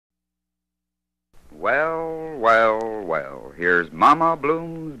Well, well, well. Here's Mama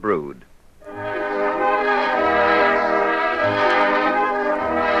Bloom's brood.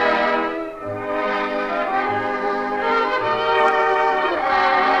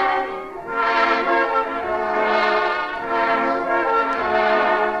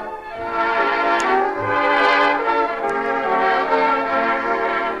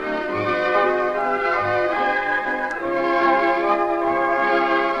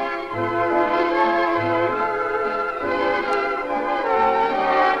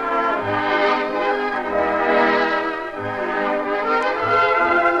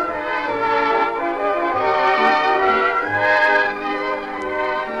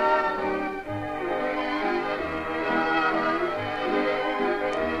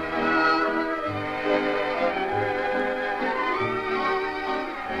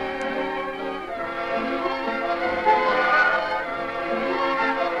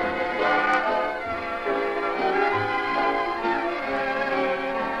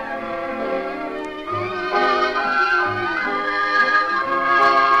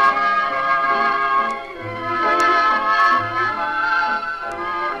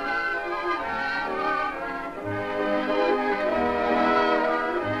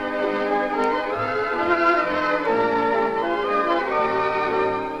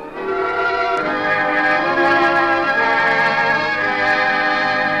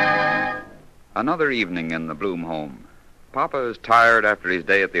 Another evening in the Bloom home. Papa is tired after his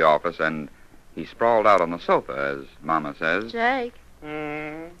day at the office, and he's sprawled out on the sofa, as Mama says. Jake.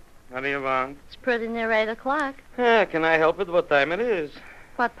 What do you want? It's pretty near 8 o'clock. Can I help it what time it is?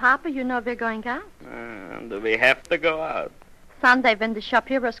 What, Papa, you know we're going out? Do we have to go out? Sunday, when the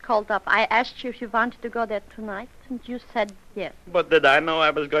Shapiros called up, I asked you if you wanted to go there tonight, and you said yes. But did I know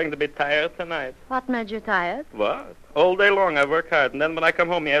I was going to be tired tonight? What made you tired? What? All day long I work hard, and then when I come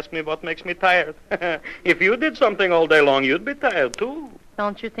home you ask me what makes me tired. If you did something all day long, you'd be tired, too.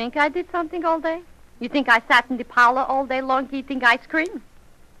 Don't you think I did something all day? You think I sat in the parlor all day long eating ice cream?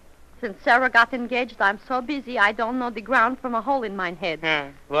 Since Sarah got engaged, I'm so busy I don't know the ground from a hole in my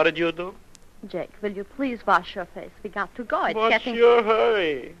head. What did you do? Jake, will you please wash your face? We got to go. It's What's getting... your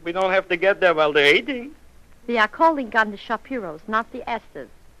hurry? We don't have to get there while they're eating. We are calling on the Shapiros, not the Esters.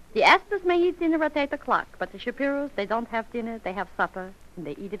 The Esters may eat dinner at 8 o'clock, but the Shapiros, they don't have dinner, they have supper, and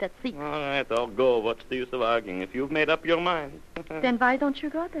they eat it at 6. All right, I'll go. What's the use of arguing if you've made up your mind? Then why don't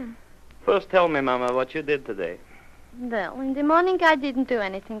you go then? First tell me, Mama, what you did today. Well, in the morning I didn't do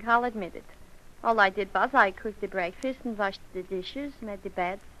anything, I'll admit it. All I did was I cooked the breakfast and washed the dishes, made the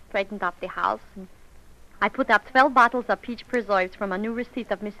bed, straightened up the house, and I put up 12 bottles of peach preserves from a new receipt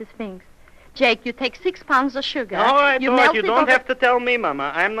of Mrs. Fink's. Jake, you take 6 pounds of sugar. All right, you you don't have to tell me,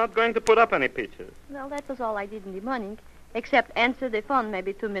 Mama. I'm not going to put up any peaches. Well, that was all I did in the morning, except answer the phone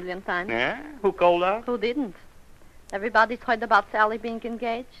maybe 2 million times. Yeah? Who called out? Who didn't? Everybody's heard about Sally being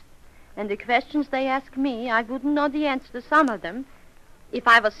engaged. And the questions they ask me, I wouldn't know the answer to some of them if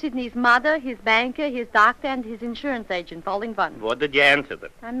I was Sidney's mother, his banker, his doctor, and his insurance agent all in one. What did you answer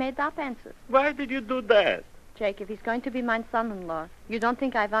them? I made up answers. Why did you do that? Jake, if he's going to be my son-in-law, you don't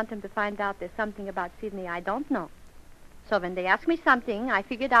think I want him to find out there's something about Sidney I don't know. So when they asked me something, I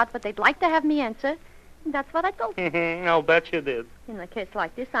figured out what they'd like to have me answer, and that's what I told them. I'll bet you did. In a case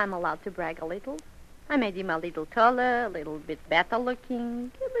like this, I'm allowed to brag a little. I made him a little taller, a little bit better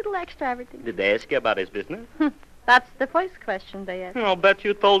looking, a little extra everything. Did they ask you about his business? That's the first question they asked. I'll bet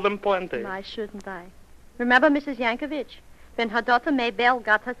you told them plenty. Why shouldn't I? Remember Mrs. Yankovich? When her daughter Maybelle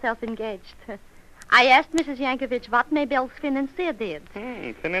got herself engaged. I asked Mrs. Yankovich what Maybelle's financier did.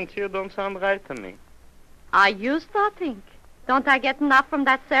 Financier don't sound right to me. I used to think. Don't I get enough from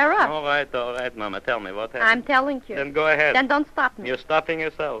that Sarah? All right, Mama. Tell me what happened. I'm telling you. Then go ahead. Then don't stop me. You're stopping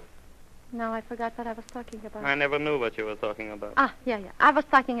yourself. No, I forgot what I was talking about. I never knew what you were talking about. Yeah. I was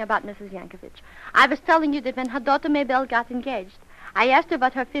talking about Mrs. Yankovich. I was telling you that when her daughter Maybelle got engaged, I asked her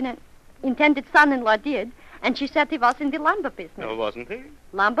what her intended son-in-law did, and she said he was in the lumber business. No, wasn't he?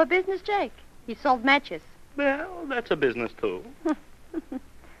 Lumber business, Jake. He sold matches. Well, that's a business, too.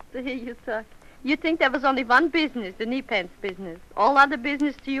 To hear you talk. You think there was only one business, the knee pants business. All other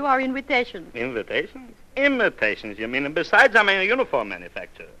business to you are invitations. Invitations? Imitations, you mean? And besides, I'm a uniform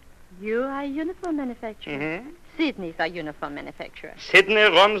manufacturer. You are a uniform manufacturer? Mm-hmm. Sidney's a uniform manufacturer. Sidney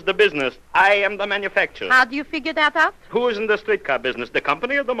runs the business. I am the manufacturer. How do you figure that out? Who is in the streetcar business, the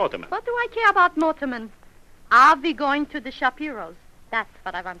company or the motorman? What do I care about motormen? Are we going to the Shapiros? That's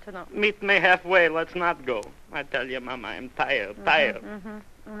what I want to know. Meet me halfway. Let's not go. I tell you, Mama, I'm tired.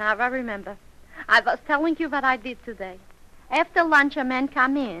 Now, I remember. I was telling you what I did today. After lunch, a man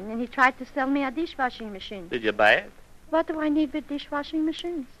came in, and he tried to sell me a dishwashing machine. Did you buy it? What do I need with dishwashing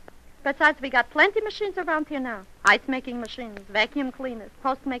machines? Besides, we got plenty machines around here now. Ice-making machines, vacuum cleaners,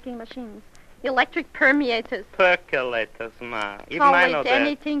 toast-making machines, electric permeators. Percolators, Ma. Even Call I it know that.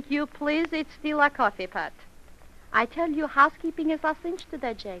 anything you please. It's still a coffee pot. I tell you, housekeeping is a cinch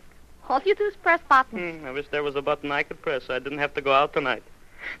today, Jake. All you do is press buttons. I wish there was a button I could press so I didn't have to go out tonight.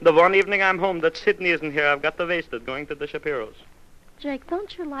 The one evening I'm home that Sidney isn't here, I've got the wasted going to the Shapiro's. Jake,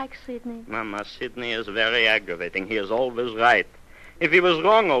 don't you like Sidney? Mama, Sidney is very aggravating. He is always right. If he was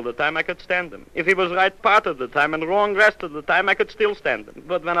wrong all the time, I could stand him. If he was right part of the time and wrong rest of the time, I could still stand him.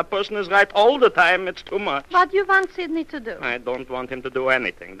 But when a person is right all the time, it's too much. What do you want Sidney to do? I don't want him to do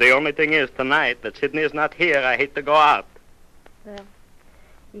anything. The only thing is, tonight, that Sidney is not here, I hate to go out. Well,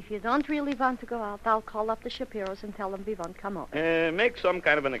 if you don't really want to go out, I'll call up the Shapiro's and tell them we won't come over. Make some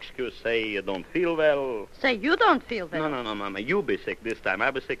kind of an excuse. Say you don't feel well. Say you don't feel well. No, Mama. You be sick this time.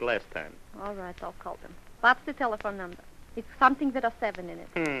 I was sick last time. All right, I'll call them. What's the telephone number? It's something with a 7 in it.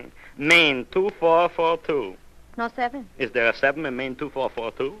 Maine 2442. No 7? Is there a 7 in Maine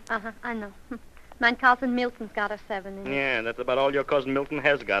 2442? Uh-huh, I know. My cousin Milton's got a 7 in it. Yeah, that's about all your cousin Milton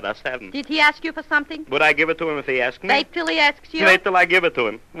has got, a 7. Did he ask you for something? Would I give it to him if he asked me? Wait till he asks you. Wait till I give it to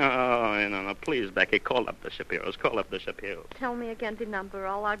him. Oh, no. Please, Becky, call up the Shapiro's. Call up the Shapiro's. Tell me again the number.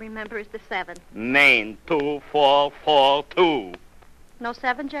 All I remember is the 7. Maine 2442. No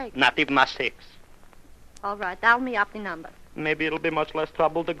 7, Jake? Not even a 6. All right, dial me up the number. Maybe it'll be much less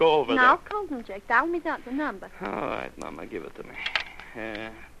trouble to go over Now, call them, Jake. Dial me down the number. there. All right, Mama, give it to me.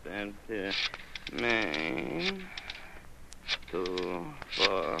 Maine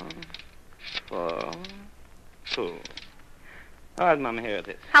 2442. All right, Mama, here it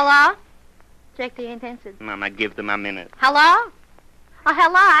is. Hello? Jake, they ain't answered. Mama, give them a minute. Hello? Oh,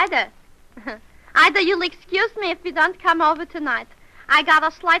 hello, Ida. Ida, you'll excuse me if we don't come over tonight. I got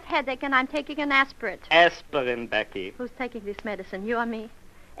a slight headache and I'm taking an aspirin. Aspirin, Becky. Who's taking this medicine, you or me?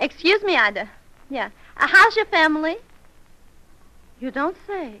 Excuse me, Ida. Yeah. How's your family? You don't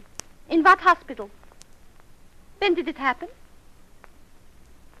say. In what hospital? When did it happen?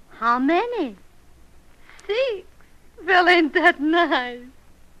 How many? 6. Well, ain't that nice?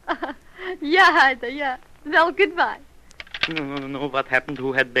 Yeah, Ida, yeah. Well, goodbye. No. What happened?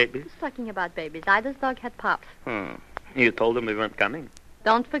 Who had babies? Who's talking about babies? Ida's dog had pups. You told them we weren't coming.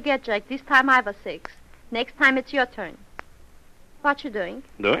 Don't forget, Jake, this time I was 6. Next time it's your turn. What you doing?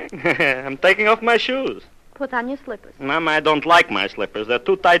 Doing? I'm taking off my shoes. Put on your slippers. Mama, I don't like my slippers. They're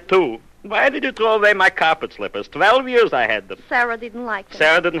too tight, too. Why did you throw away my carpet slippers? 12 years I had them. Sarah didn't like them.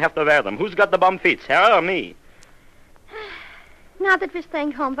 Sarah didn't have to wear them. Who's got the bum feet, Sarah or me? Now that we're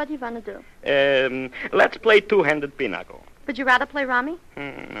staying home, what do you want to do? Let's play two-handed pinochle. Would you rather play rummy?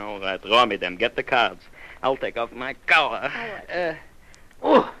 All right, rummy them. Get the cards. I'll take off my collar.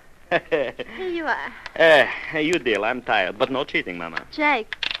 All right. Here you are. You deal. I'm tired, but no cheating, Mama.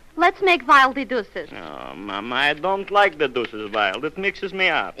 Jake, let's make wild the deuces. Oh, Mama, I don't like the deuces wild. It mixes me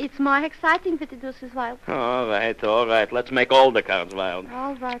up. It's more exciting with the deuces wild. All right. Let's make all the cards wild.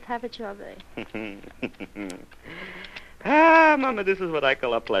 All right, have it your way. Mama, this is what I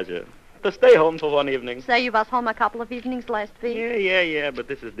call a pleasure. To stay home for one evening. Say you was home a couple of evenings last week. Yeah, but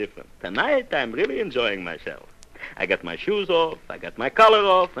this is different. Tonight, I'm really enjoying myself. I got my shoes off, I got my collar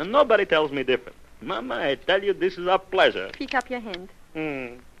off, and nobody tells me different. Mama, I tell you, this is a pleasure. Pick up your hand.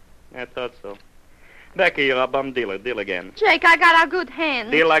 I thought so. Becky, you're a bum dealer. Deal again. Jake, I got a good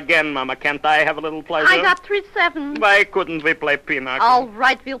hand. Deal again, Mama. Can't I have a little pleasure? I got 3-7. Why couldn't we play pinochle? All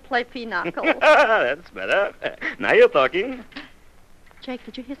right, we'll play pinochle. That's better. Now you're talking. Jake,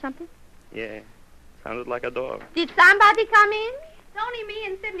 did you hear something? Yeah. Sounded like a door. Did somebody come in? It's only me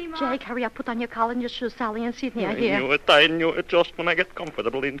and Sidney, Mom. Jake, hurry up. Put on your collar and your shoes. Sally and Sidney are here. I knew it. Just when I get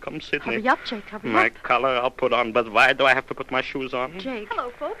comfortable, in comes Sidney. Hurry up, Jake. Hurry My up. collar I'll put on, but why do I have to put my shoes on? Jake.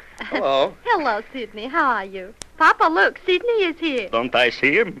 Hello, folks. Hello. Hello, Sidney. How are you? Papa, look. Sidney is here. Don't I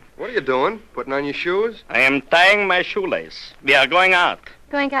see him? What are you doing? Putting on your shoes? I am tying my shoelace. We are going out.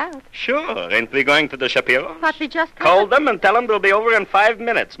 Going out? Sure. Ain't we going to the Shapiro? But we just... Call them and tell them they'll be over in 5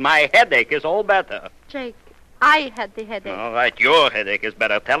 minutes. My headache is all better. Jake, I had the headache. All right, your headache is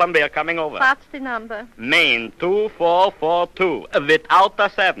better. Tell them they're coming over. What's the number? Maine 2442, without a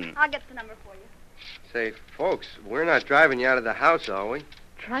 7. I'll get the number for you. Say, folks, we're not driving you out of the house, are we?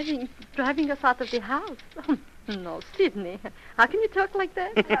 Driving us out of the house? Oh, no, Sidney. How can you talk like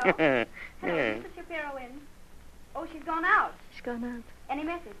that? Hello. Hello, Yeah. Mr. Shapiro in. Oh, she's gone out. She's gone out. Any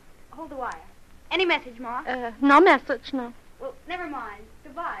message? Hold the wire. Any message, Ma? No message, no. Well, never mind.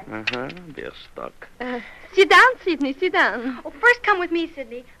 Goodbye. They're stuck. Sit down, Sidney. Sit down. Oh, first come with me,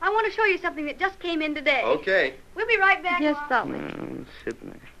 Sidney. I want to show you something that just came in today. Okay. We'll be right back, Yes, Ma. darling.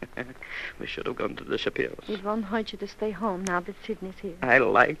 Sidney. We should have gone to the Shapiros. It won't hurt you to stay home now that Sidney's here. I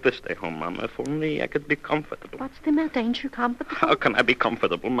like to stay home, Mama. If only I could be comfortable. What's the matter? Ain't you comfortable? How can I be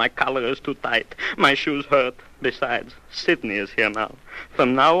comfortable? My collar is too tight. My shoes hurt. Besides, Sidney is here now.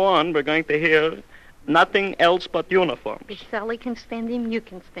 From now on, we're going to hear nothing else but uniforms. If Sally can stand him, you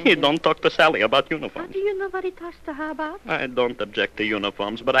can stand You him. don't talk to Sally about How uniforms. do you know what he talks to her about? I don't object to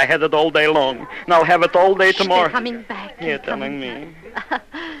uniforms, but I had it all day long. And I'll have it all day tomorrow. They're coming back. You're They're telling coming me. back.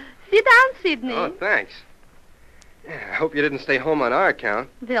 Sit down, Sidney. Oh, thanks. Yeah, I hope you didn't stay home on our account.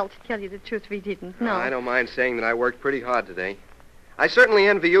 Well, to tell you the truth, we didn't. No. I don't mind saying that I worked pretty hard today. I certainly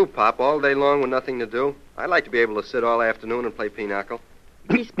envy you, Pop, all day long with nothing to do. I'd like to be able to sit all afternoon and play pinochle.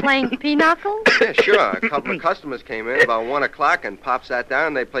 He's playing pinochle? Yeah, sure. A couple of customers came in about 1 o'clock, and Pop sat down,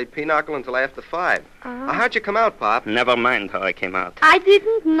 and they played pinochle until after 5. How'd you come out, Pop? Never mind how I came out. I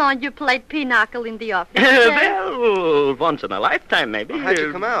didn't know you played pinochle in the office. Yes. Well, once in a lifetime, maybe. Well, how'd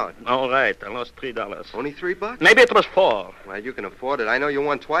you come out? All right, I lost $3. Only $3? Maybe it was 4. Well, you can afford it. I know you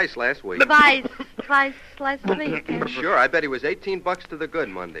won twice last week. Twice last week. Sure, I bet he was $18 to the good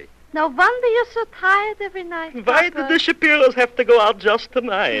Monday. No wonder you're so tired every night. Why Papa. did the Shapiros have to go out just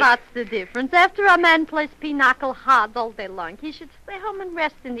tonight? What's the difference? After a man plays pinochle hard all day long, he should stay home and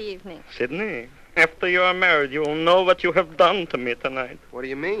rest in the evening. Sidney, after you are married, you will know what you have done to me tonight. What do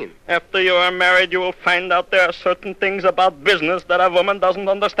you mean? After you are married, you will find out there are certain things about business that a woman doesn't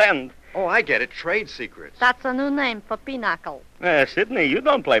understand. Oh, I get it. Trade secrets. That's a new name for pinochle. Sidney, you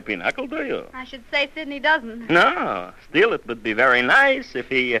don't play pinochle, do you? I should say Sidney doesn't. No. Still, it would be very nice if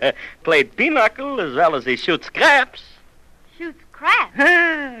he played pinochle as well as he shoots craps. Shoots crap.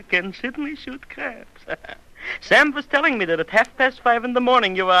 Can Sidney shoot craps? Sam was telling me that at 5:30 in the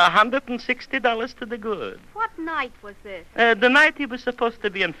morning you were $160 to the good. What night was this? The night he was supposed to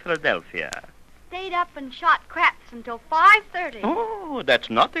be in Philadelphia. Stayed up and shot craps until 5:30. Oh, that's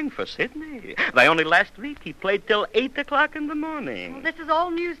nothing for Sidney. Why, only last week he played till 8 o'clock in the morning. Well, this is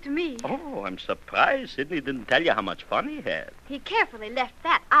all news to me. Oh, I'm surprised Sidney didn't tell you how much fun he had. He carefully left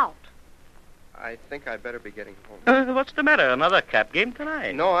that out. I think I better be getting home. What's the matter? Another crap game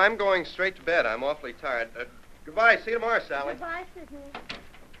tonight? No, I'm going straight to bed. I'm awfully tired. Goodbye. See you tomorrow, Sally. Goodbye, Sidney.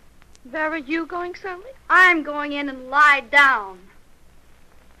 Where are you going, Sally? I'm going in and lie down.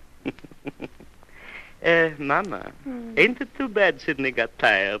 Mama, ain't it too bad Sidney got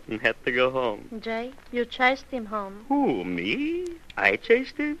tired and had to go home? Jay, you chased him home. Who, me? I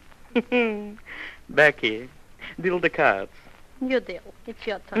chased him? Becky, deal the cards. You deal. It's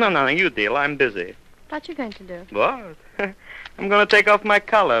your turn. No, you deal. I'm busy. What you going to do? What? I'm going to take off my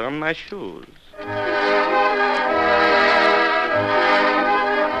collar and my shoes.